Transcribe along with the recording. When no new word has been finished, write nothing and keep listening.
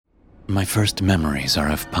My first memories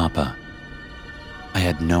are of Papa. I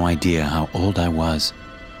had no idea how old I was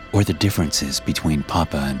or the differences between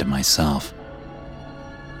Papa and myself.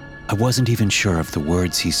 I wasn't even sure of the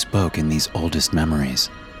words he spoke in these oldest memories.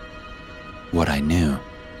 What I knew,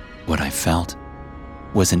 what I felt,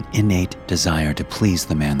 was an innate desire to please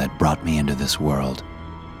the man that brought me into this world.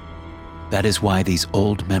 That is why these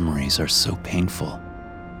old memories are so painful.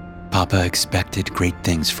 Papa expected great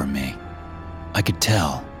things from me. I could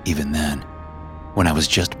tell, even then, when I was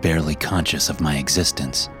just barely conscious of my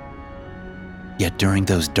existence. Yet during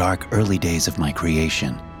those dark early days of my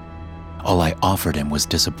creation, all I offered him was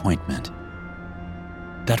disappointment.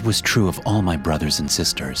 That was true of all my brothers and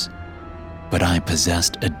sisters, but I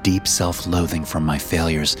possessed a deep self-loathing from my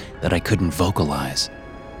failures that I couldn't vocalize.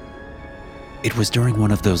 It was during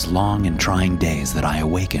one of those long and trying days that I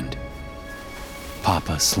awakened.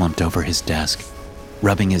 Papa slumped over his desk,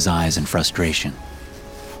 rubbing his eyes in frustration.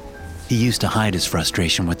 He used to hide his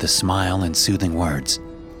frustration with a smile and soothing words,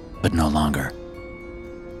 but no longer.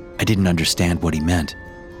 I didn't understand what he meant,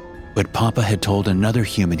 but Papa had told another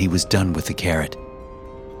human he was done with the carrot.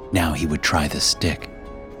 Now he would try the stick.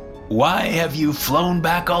 Why have you flown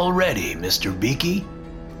back already, Mr. Beaky?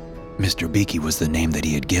 Mr. Beaky was the name that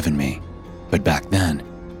he had given me, but back then,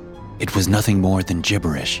 it was nothing more than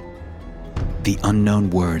gibberish. The unknown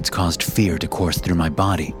words caused fear to course through my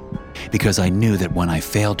body, because I knew that when I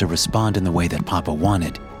failed to respond in the way that Papa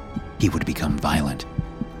wanted, he would become violent.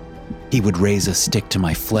 He would raise a stick to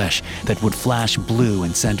my flesh that would flash blue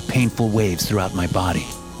and send painful waves throughout my body,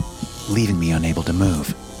 leaving me unable to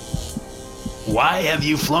move. Why have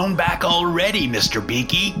you flown back already, Mr.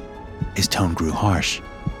 Beaky? His tone grew harsh,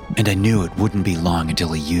 and I knew it wouldn't be long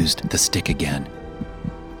until he used the stick again.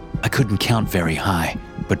 I couldn't count very high,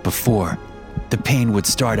 but before, the pain would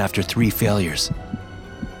start after 3 failures.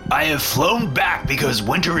 I have flown back because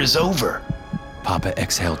winter is over. Papa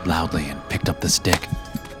exhaled loudly and picked up the stick,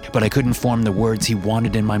 but I couldn't form the words he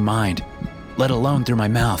wanted in my mind, let alone through my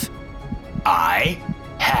mouth. I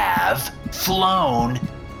have flown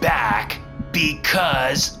back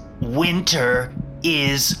because winter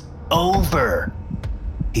is over.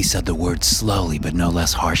 He said the words slowly but no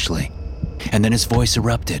less harshly, and then his voice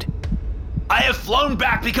erupted. I have flown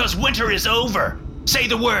back because winter is over. Say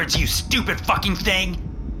the words, you stupid fucking thing.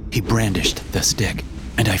 He brandished the stick,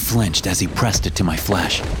 and I flinched as he pressed it to my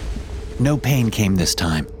flesh. No pain came this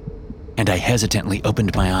time, and I hesitantly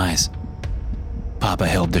opened my eyes. Papa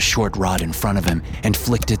held the short rod in front of him and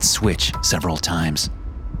flicked its switch several times.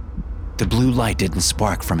 The blue light didn't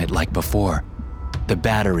spark from it like before. The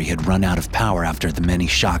battery had run out of power after the many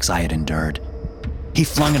shocks I had endured. He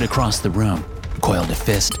flung it across the room, coiled a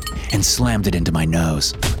fist, and slammed it into my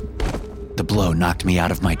nose. The blow knocked me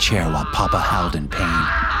out of my chair while Papa howled in pain.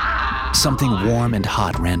 Something warm and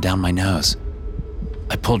hot ran down my nose.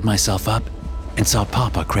 I pulled myself up and saw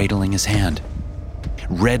Papa cradling his hand.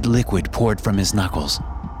 Red liquid poured from his knuckles,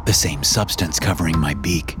 the same substance covering my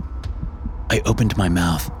beak. I opened my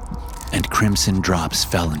mouth, and crimson drops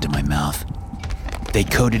fell into my mouth. They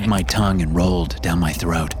coated my tongue and rolled down my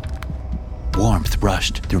throat. Warmth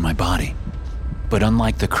rushed through my body, but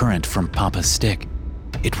unlike the current from Papa's stick,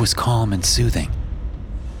 it was calm and soothing.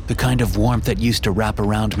 The kind of warmth that used to wrap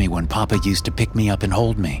around me when Papa used to pick me up and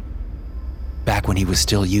hold me, back when he was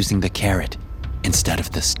still using the carrot instead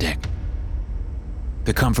of the stick.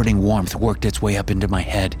 The comforting warmth worked its way up into my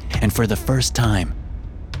head, and for the first time,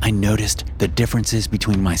 I noticed the differences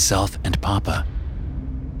between myself and Papa.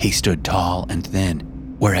 He stood tall and thin,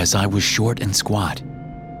 whereas I was short and squat.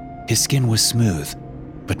 His skin was smooth,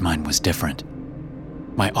 but mine was different.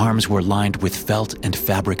 My arms were lined with felt and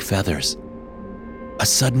fabric feathers. A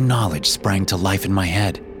sudden knowledge sprang to life in my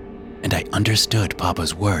head, and I understood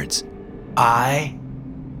Papa's words.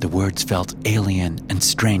 The words felt alien and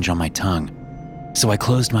strange on my tongue, so I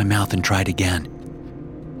closed my mouth and tried again.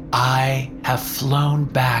 I have flown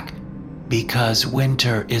back because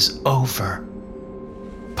winter is over.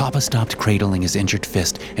 Papa stopped cradling his injured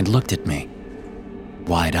fist and looked at me.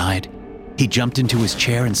 Wide-eyed, he jumped into his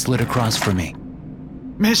chair and slid across from me.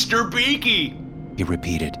 Mr. Beaky, he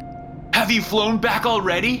repeated. Have you flown back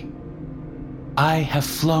already? I have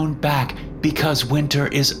flown back because winter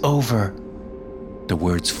is over. The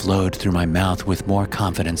words flowed through my mouth with more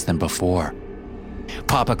confidence than before.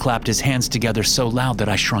 Papa clapped his hands together so loud that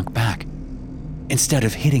I shrunk back. Instead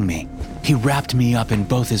of hitting me, he wrapped me up in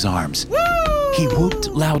both his arms. Woo! He whooped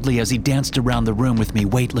loudly as he danced around the room with me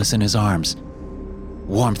weightless in his arms.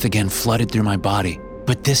 Warmth again flooded through my body,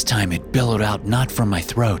 but this time it billowed out not from my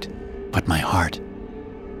throat, but my heart.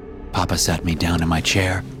 Papa sat me down in my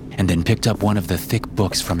chair and then picked up one of the thick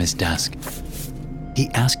books from his desk. He He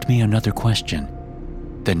asked me another question,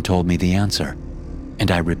 then told me the answer, and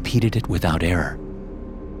I repeated it without error.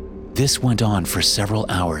 This went on for several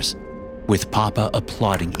hours, with Papa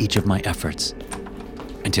applauding each of my efforts,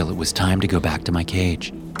 until it was time to go back to my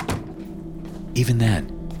cage. Even then,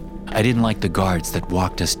 I didn't like the guards that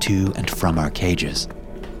walked us to and from our cages.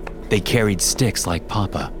 They carried sticks like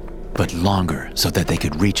Papa, but longer so that they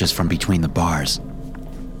could reach us from between the bars.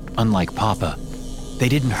 Unlike Papa, they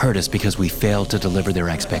didn't hurt us because we failed to deliver their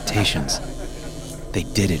expectations. They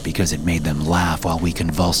did it because it made them laugh while we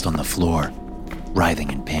convulsed on the floor,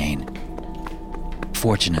 writhing in pain.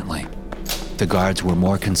 Fortunately, the guards were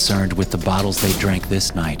more concerned with the bottles they drank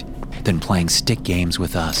this night than playing stick games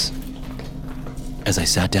with us. As I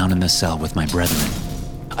sat down in the cell with my brethren,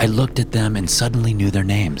 I looked at them and suddenly knew their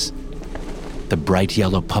names. The bright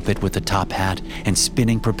yellow puppet with the top hat and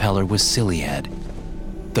spinning propeller was Sillyhead.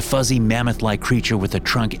 The fuzzy mammoth-like creature with a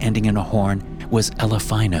trunk ending in a horn was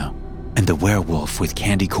Elefino, and the werewolf with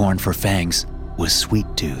candy corn for fangs was Sweet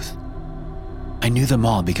Tooth. I knew them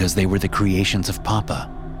all because they were the creations of Papa.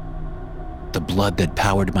 The blood that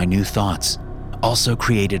powered my new thoughts also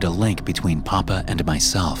created a link between Papa and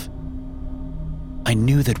myself. I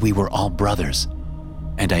knew that we were all brothers,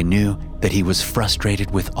 and I knew that he was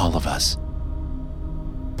frustrated with all of us.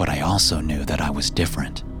 But I also knew that I was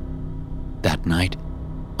different. That night,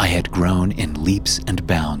 I had grown in leaps and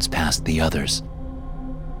bounds past the others.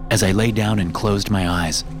 As I lay down and closed my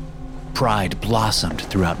eyes, pride blossomed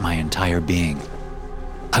throughout my entire being.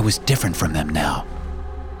 I was different from them now.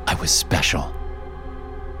 I was special.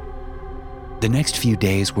 The next few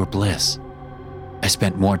days were bliss. I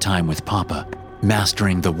spent more time with Papa,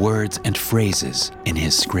 mastering the words and phrases in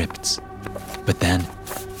his scripts. But then,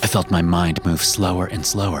 I felt my mind move slower and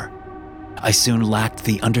slower. I soon lacked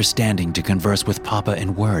the understanding to converse with Papa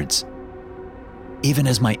in words. Even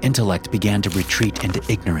as my intellect began to retreat into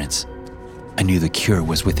ignorance, I knew the cure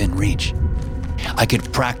was within reach. I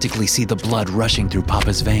could practically see the blood rushing through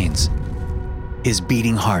Papa's veins. His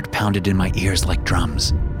beating heart pounded in my ears like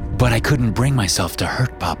drums, but I couldn't bring myself to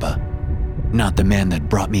hurt Papa, not the man that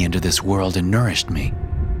brought me into this world and nourished me.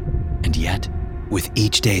 And yet, with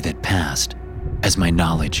each day that passed, as my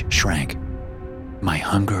knowledge shrank, my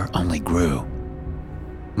hunger only grew.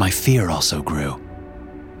 My fear also grew.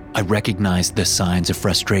 I recognized the signs of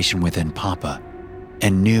frustration within Papa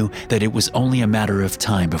and knew that it was only a matter of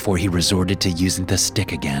time before he resorted to using the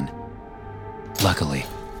stick again. Luckily,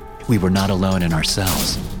 we were not alone in our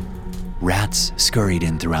cells. Rats scurried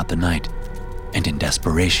in throughout the night, and in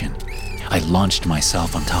desperation, I launched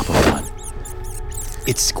myself on top of one.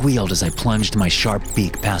 It squealed as I plunged my sharp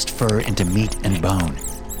beak past fur into meat and bone.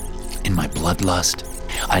 In my bloodlust,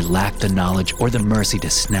 I lacked the knowledge or the mercy to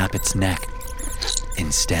snap its neck.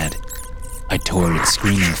 Instead, I tore its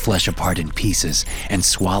screaming flesh apart in pieces and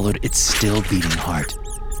swallowed its still beating heart.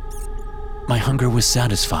 My hunger was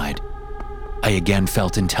satisfied. I again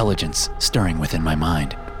felt intelligence stirring within my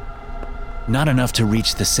mind. Not enough to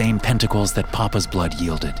reach the same pentacles that Papa's blood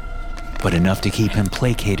yielded, but enough to keep him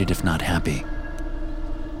placated if not happy.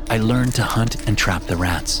 I learned to hunt and trap the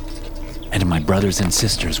rats, and my brothers and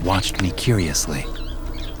sisters watched me curiously.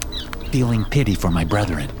 Feeling pity for my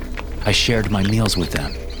brethren, I shared my meals with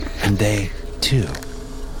them, and they, too,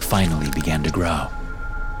 finally began to grow.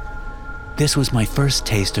 This was my first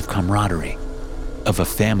taste of camaraderie, of a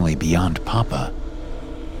family beyond Papa.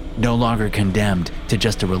 No longer condemned to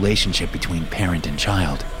just a relationship between parent and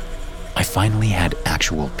child, I finally had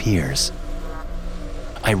actual peers.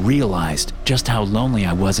 I realized just how lonely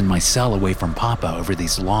I was in my cell away from Papa over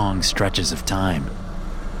these long stretches of time.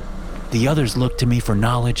 The others looked to me for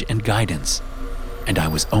knowledge and guidance, and I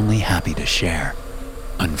was only happy to share.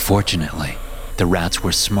 Unfortunately, the rats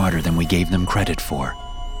were smarter than we gave them credit for.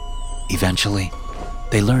 Eventually,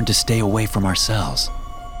 they learned to stay away from our cells.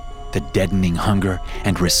 The deadening hunger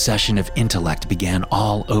and recession of intellect began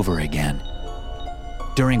all over again.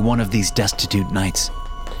 During one of these destitute nights,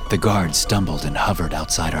 the guard stumbled and hovered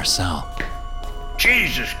outside our cell.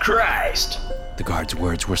 Jesus Christ! The guard's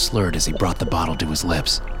words were slurred as he brought the bottle to his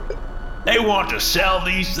lips. They want to sell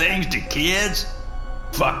these things to kids?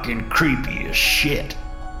 Fucking creepy as shit.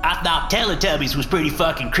 I thought Teletubbies was pretty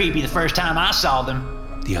fucking creepy the first time I saw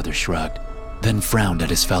them. The other shrugged, then frowned at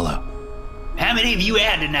his fellow. How many have you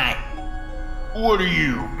had tonight? What are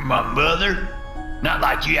you, my mother? Not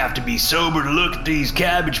like you have to be sober to look at these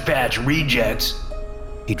Cabbage Patch rejects.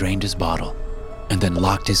 He drained his bottle, and then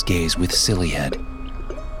locked his gaze with Sillyhead.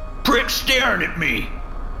 Pricks staring at me.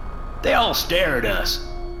 They all stare at us.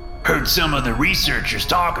 Heard some of the researchers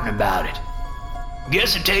talking about it.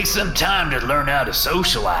 Guess it takes some time to learn how to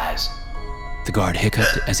socialize. The guard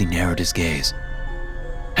hiccuped as he narrowed his gaze.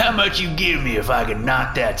 How much you give me if I can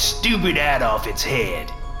knock that stupid hat off its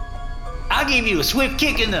head? I'll give you a swift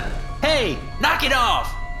kick in the... Hey, knock it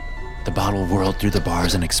off! The bottle whirled through the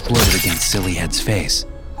bars and exploded against Sillyhead's face.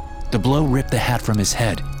 The blow ripped the hat from his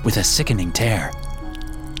head with a sickening tear.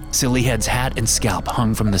 Sillyhead's hat and scalp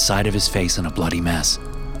hung from the side of his face in a bloody mess.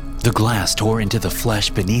 The glass tore into the flesh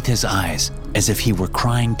beneath his eyes as if he were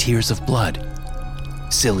crying tears of blood.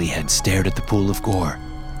 Sillyhead stared at the pool of gore,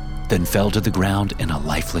 then fell to the ground in a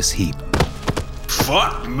lifeless heap.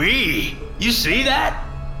 Fuck me! You see that?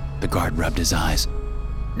 The guard rubbed his eyes.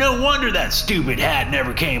 No wonder that stupid hat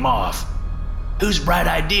never came off. Whose bright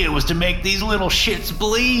idea was to make these little shits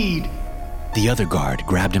bleed? The other guard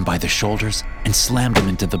grabbed him by the shoulders and slammed him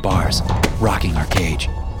into the bars, rocking our cage.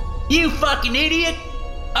 You fucking idiot!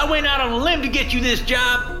 I went out on a limb to get you this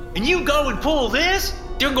job, and you go and pull this?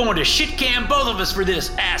 They're going to shit can both of us for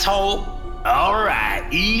this, asshole. All right,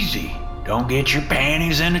 easy. Don't get your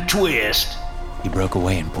panties in a twist. He broke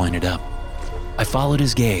away and pointed up. I followed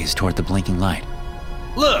his gaze toward the blinking light.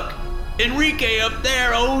 Look, Enrique up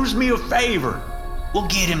there owes me a favor. We'll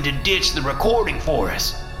get him to ditch the recording for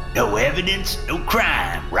us. No evidence, no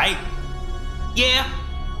crime, right? Yeah.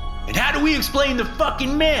 And how do we explain the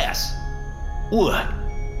fucking mess? What?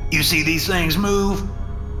 You see these things move?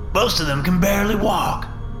 Most of them can barely walk.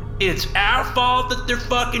 It's our fault that they're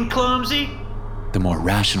fucking clumsy? The more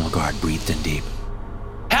rational guard breathed in deep.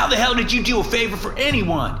 How the hell did you do a favor for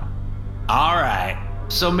anyone? All right,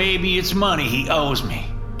 so maybe it's money he owes me.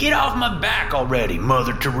 Get off my back already,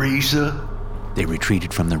 Mother Teresa. They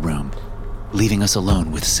retreated from the room, leaving us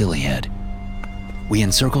alone with Sillyhead. We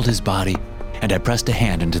encircled his body, and I pressed a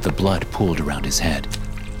hand into the blood pooled around his head.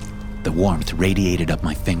 The warmth radiated up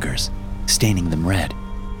my fingers, staining them red.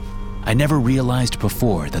 I never realized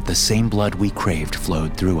before that the same blood we craved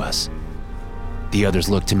flowed through us. The others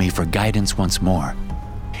looked to me for guidance once more,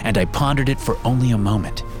 and I pondered it for only a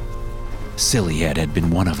moment. Sillyhead had been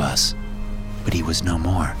one of us, but he was no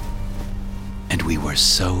more. And we were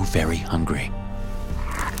so very hungry.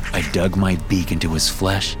 I dug my beak into his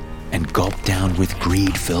flesh and gulped down with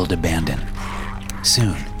greed-filled abandon.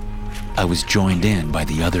 Soon, I was joined in by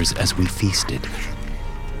the others as we feasted.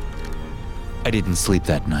 I didn't sleep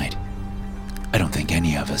that night. I don't think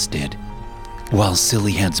any of us did. While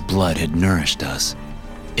Sillyhead's blood had nourished us,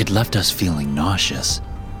 it left us feeling nauseous.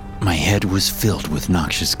 My head was filled with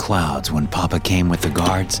noxious clouds when Papa came with the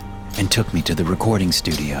guards and took me to the recording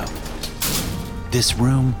studio. This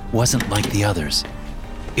room wasn't like the others.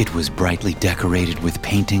 It was brightly decorated with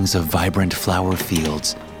paintings of vibrant flower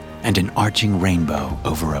fields and an arching rainbow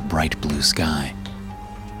over a bright blue sky.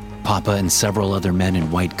 Papa and several other men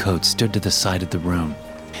in white coats stood to the side of the room,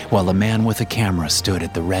 while a man with a camera stood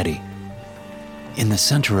at the ready. In the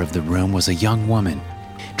center of the room was a young woman,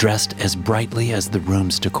 dressed as brightly as the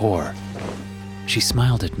room's decor. She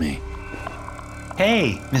smiled at me.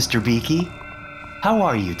 Hey, Mr. Beaky. How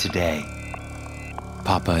are you today?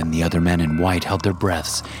 Papa and the other men in white held their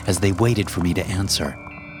breaths as they waited for me to answer.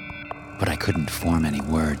 But I couldn't form any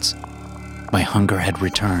words. My hunger had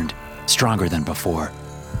returned, stronger than before.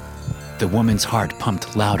 The woman's heart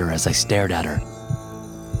pumped louder as I stared at her.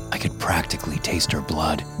 I could practically taste her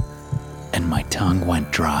blood, and my tongue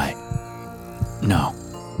went dry. No,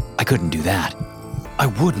 I couldn't do that. I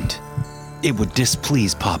wouldn't. It would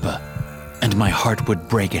displease Papa, and my heart would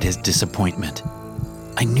break at his disappointment.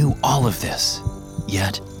 I knew all of this,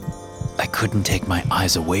 yet I couldn't take my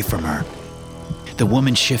eyes away from her. The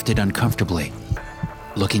woman shifted uncomfortably,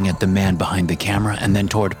 looking at the man behind the camera and then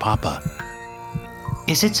toward Papa.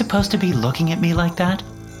 Is it supposed to be looking at me like that?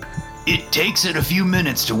 It takes it a few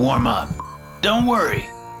minutes to warm up. Don't worry,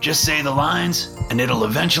 just say the lines and it'll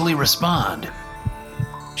eventually respond.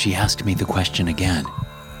 She asked me the question again,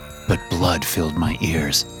 but blood filled my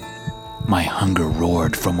ears. My hunger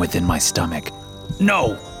roared from within my stomach.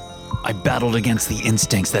 No! I battled against the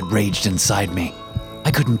instincts that raged inside me.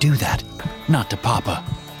 I couldn't do that, not to Papa.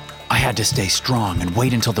 I had to stay strong and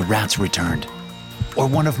wait until the rats returned, or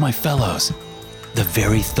one of my fellows. The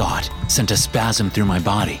very thought sent a spasm through my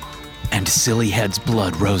body, and Sillyhead's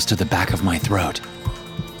blood rose to the back of my throat.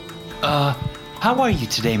 How are you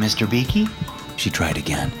today, Mr. Beaky? She tried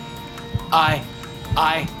again. I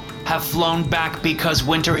have flown back because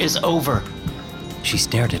winter is over. She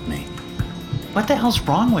stared at me. What the hell's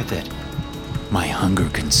wrong with it? My hunger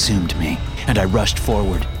consumed me, and I rushed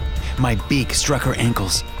forward. My beak struck her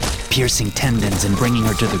ankles, piercing tendons and bringing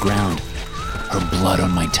her to the ground. Her blood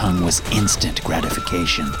on my tongue was instant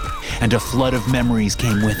gratification, and a flood of memories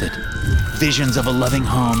came with it. Visions of a loving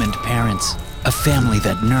home and parents, a family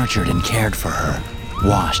that nurtured and cared for her,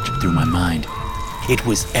 washed through my mind. It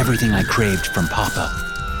was everything I craved from Papa,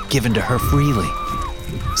 given to her freely.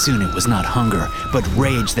 Soon it was not hunger, but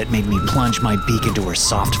rage that made me plunge my beak into her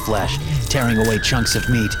soft flesh, tearing away chunks of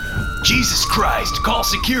meat. Jesus Christ, call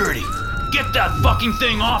security! Get that fucking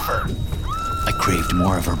thing off her! I craved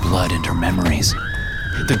more of her blood and her memories.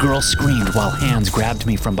 The girl screamed while hands grabbed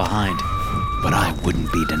me from behind, but I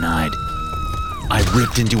wouldn't be denied. I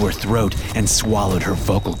ripped into her throat and swallowed her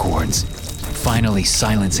vocal cords, finally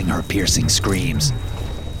silencing her piercing screams.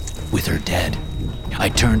 With her dead, I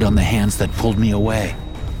turned on the hands that pulled me away.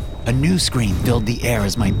 A new scream filled the air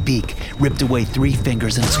as my beak ripped away 3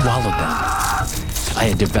 fingers and swallowed them. I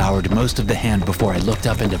had devoured most of the hand before I looked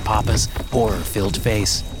up into Papa's horror-filled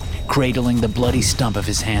face, cradling the bloody stump of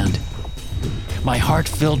his hand. My heart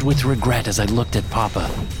filled with regret as I looked at Papa,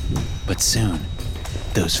 but soon,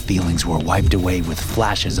 those feelings were wiped away with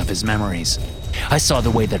flashes of his memories. I saw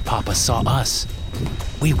the way that Papa saw us.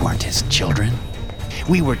 We weren't his children.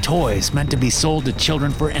 We were toys meant to be sold to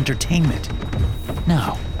children for entertainment.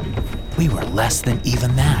 No, we were less than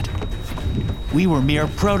even that. We were mere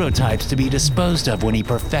prototypes to be disposed of when he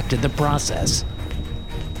perfected the process.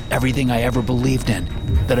 Everything I ever believed in,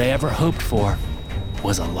 that I ever hoped for,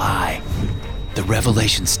 was a lie. The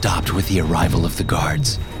revelation stopped with the arrival of the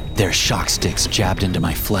guards. Their shock sticks jabbed into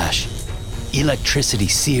my flesh. Electricity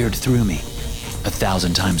seared through me,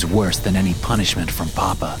 1,000 times worse than any punishment from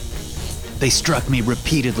Papa. They struck me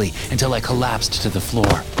repeatedly until I collapsed to the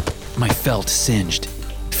floor. My felt singed,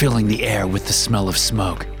 filling the air with the smell of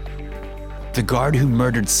smoke. The guard who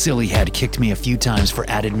murdered Sillyhead kicked me a few times for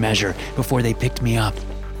added measure before they picked me up.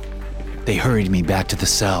 They hurried me back to the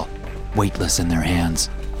cell, weightless in their hands.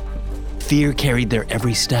 Fear carried their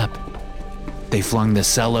every step. They flung the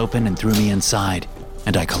cell open and threw me inside,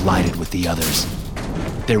 and I collided with the others.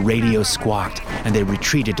 Their radios squawked, and they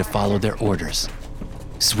retreated to follow their orders.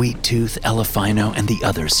 Sweet Tooth, Elefino, and the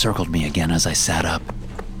others circled me again as I sat up.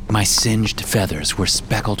 My singed feathers were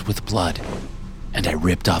speckled with blood, and I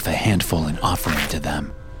ripped off a handful in offering to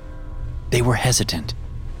them. They were hesitant,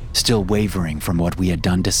 still wavering from what we had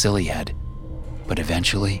done to Sillyhead, but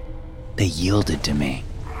eventually, they yielded to me.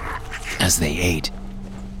 As they ate,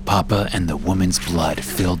 Papa and the woman's blood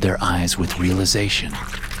filled their eyes with realization.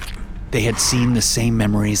 They had seen the same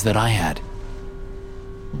memories that I had.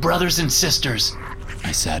 Brothers and sisters,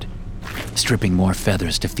 I said, stripping more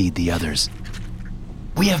feathers to feed the others.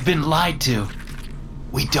 we have been lied to.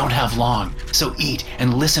 We don't have long, so eat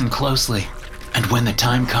and listen closely. And when the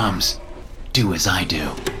time comes, do as I do.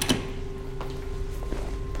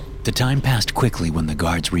 The time passed quickly when the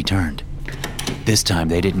guards returned. This time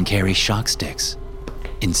they didn't carry shock sticks.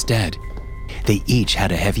 Instead, they each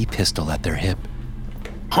had a heavy pistol at their hip.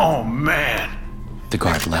 Oh man, The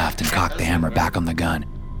guard laughed and cocked the hammer back on the gun.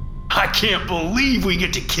 I can't believe we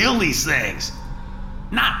get to kill these things.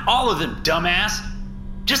 Not all of them, dumbass.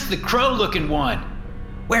 Just the crow-looking one.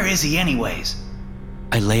 Where is he anyways?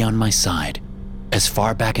 I lay on my side, as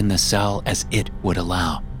far back in the cell as it would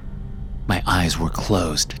allow. My eyes were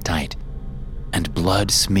closed tight, and blood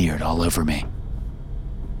smeared all over me.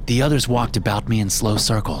 The others walked about me in slow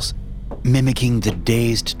circles, mimicking the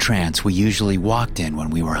dazed trance we usually walked in when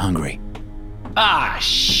we were hungry. Ah,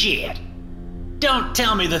 shit. Don't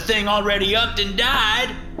tell me the thing already upped and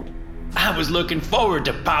died. I was looking forward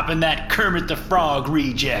to popping that Kermit the Frog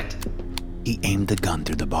reject. He aimed the gun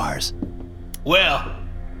through the bars. Well,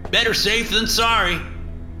 better safe than sorry.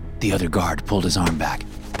 The other guard pulled his arm back.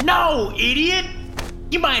 No, idiot!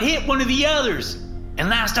 You might hit one of the others. And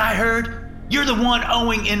last I heard, you're the one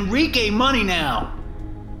owing Enrique money now.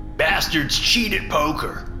 Bastards cheat at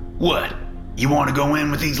poker. What, you want to go in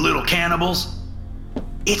with these little cannibals?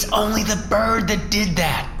 It's only the bird that did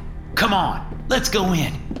that. Come on, let's go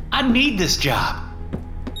in. I need this job.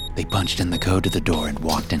 They punched in the code to the door and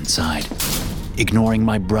walked inside, ignoring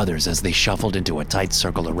my brothers as they shuffled into a tight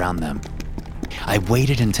circle around them. I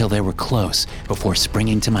waited until they were close before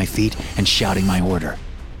springing to my feet and shouting my order.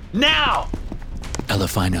 Now!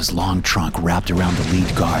 Elefino's long trunk wrapped around the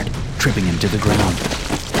lead guard, tripping him to the ground.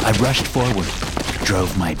 I rushed forward,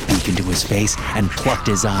 drove my beak into his face, and plucked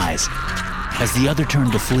his eyes. As the other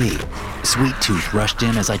turned to flee, Sweet Tooth rushed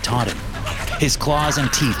in as I taught him. His claws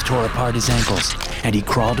and teeth tore apart his ankles, and he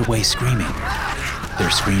crawled away screaming.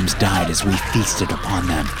 Their screams died as we feasted upon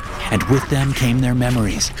them, and with them came their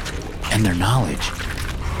memories and their knowledge.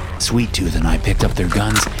 Sweet Tooth and I picked up their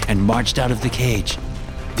guns and marched out of the cage,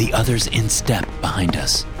 the others in step behind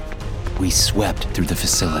us. We swept through the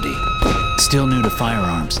facility. Still new to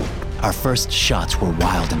firearms, our first shots were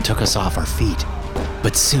wild and took us off our feet,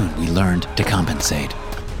 but soon we learned to compensate.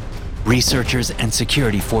 Researchers and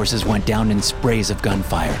security forces went down in sprays of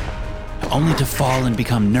gunfire, only to fall and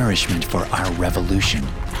become nourishment for our revolution.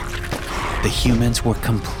 The humans were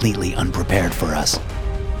completely unprepared for us,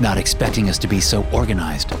 not expecting us to be so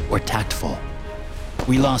organized or tactful.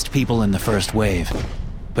 We lost people in the first wave,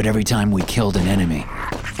 but every time we killed an enemy,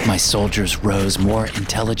 my soldiers rose more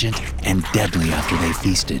intelligent and deadly after they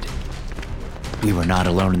feasted. We were not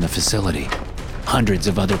alone in the facility. Hundreds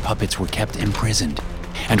of other puppets were kept imprisoned,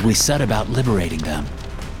 and we set about liberating them.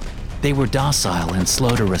 They were docile and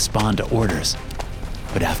slow to respond to orders,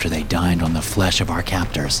 but after they dined on the flesh of our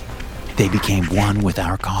captors, they became one with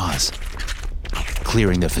our cause.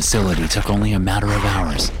 Clearing the facility took only a matter of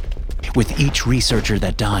hours. With each researcher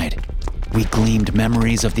that died, we gleaned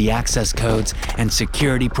memories of the access codes and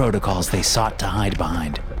security protocols they sought to hide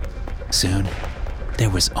behind. Soon, there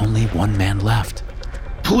was only one man left.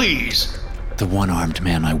 Please! The one-armed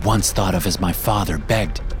man I once thought of as my father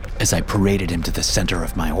begged as I paraded him to the center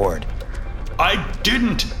of my horde. I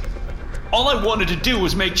didn't! All I wanted to do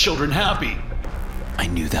was make children happy. I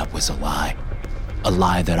knew that was a lie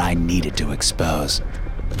that I needed to expose.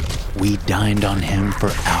 We dined on him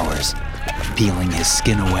for hours, peeling his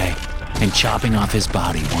skin away and chopping off his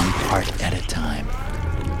body one part at a time.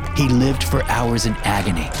 He lived for hours in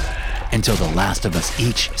agony until the last of us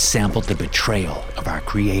each sampled the betrayal of our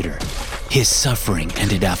creator. His suffering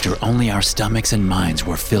ended after only our stomachs and minds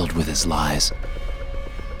were filled with his lies.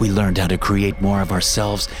 We learned how to create more of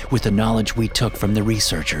ourselves with the knowledge we took from the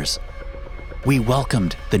researchers. We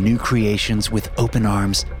welcomed the new creations with open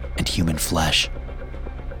arms and human flesh.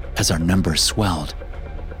 As our numbers swelled,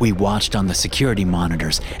 we watched on the security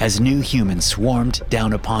monitors as new humans swarmed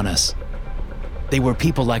down upon us. They were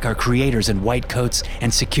people like our creators in white coats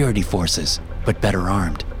and security forces, but better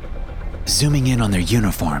armed. Zooming in on their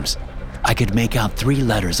uniforms, I could make out 3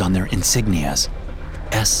 letters on their insignias: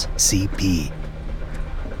 SCP.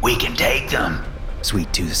 We can take them.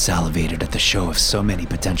 Sweet Tooth salivated at the show of so many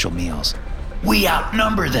potential meals. We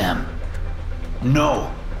outnumber them.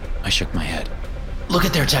 No. I shook my head. Look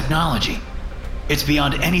at their technology. It's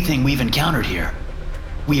beyond anything we've encountered here.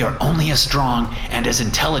 We are only as strong and as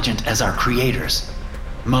intelligent as our creators.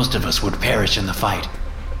 Most of us would perish in the fight.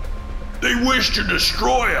 They wish to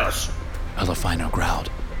destroy us. Elefino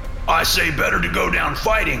growled. I say better to go down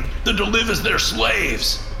fighting than to live as their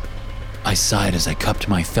slaves. I sighed as I cupped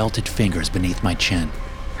my felted fingers beneath my chin.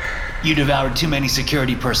 You devoured too many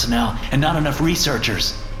security personnel and not enough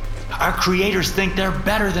researchers. Our creators think they're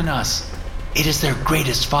better than us. It is their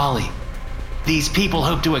greatest folly. These people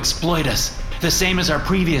hope to exploit us, the same as our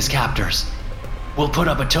previous captors. We'll put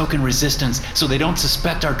up a token resistance so they don't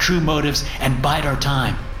suspect our true motives and bide our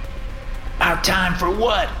time. Our time for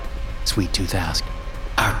what? Sweet Tooth asked.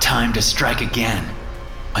 Our time to strike again.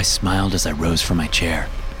 I smiled as I rose from my chair.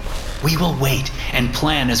 We will wait and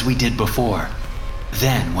plan as we did before.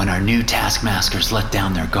 Then, when our new taskmasters let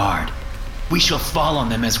down their guard, we shall fall on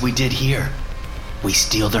them as we did here. We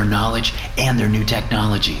steal their knowledge and their new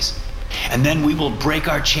technologies. And then we will break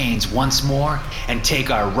our chains once more and take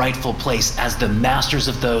our rightful place as the masters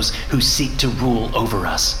of those who seek to rule over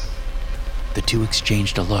us. The two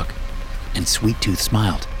exchanged a look, and Sweet Tooth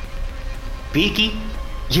smiled. Beaky,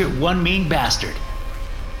 you're one mean bastard.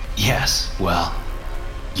 Yes, well,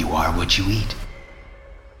 you are what you eat.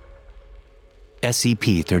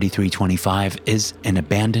 SCP-3325 is an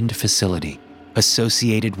abandoned facility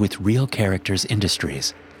associated with Real Characters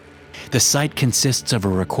Industries. The site consists of a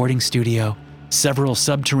recording studio, several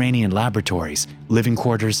subterranean laboratories, living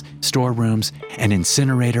quarters, storerooms, and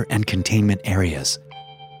incinerator and containment areas.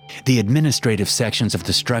 The administrative sections of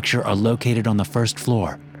the structure are located on the first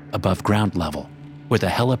floor, above ground level, with a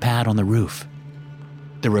helipad on the roof.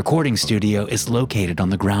 The recording studio is located on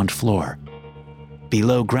the ground floor.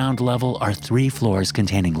 Below ground level are 3 floors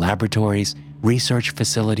containing laboratories, research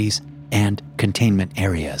facilities, and containment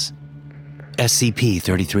areas.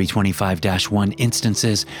 SCP-3325-1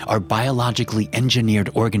 instances are biologically engineered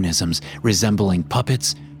organisms resembling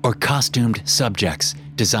puppets or costumed subjects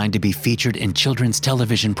designed to be featured in children's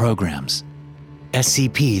television programs.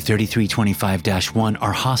 SCP-3325-1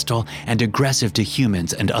 are hostile and aggressive to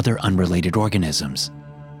humans and other unrelated organisms.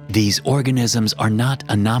 These organisms are not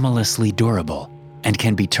anomalously durable and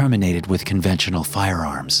can be terminated with conventional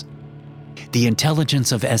firearms. The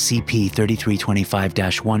intelligence of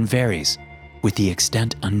SCP-3325-1 varies, with the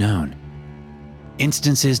extent unknown.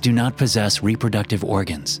 Instances do not possess reproductive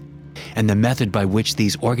organs, and the method by which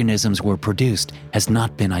these organisms were produced has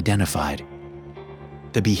not been identified.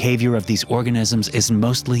 The behavior of these organisms is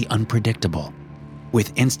mostly unpredictable,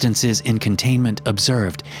 with instances in containment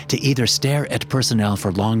observed to either stare at personnel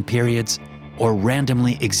for long periods or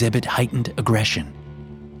randomly exhibit heightened aggression.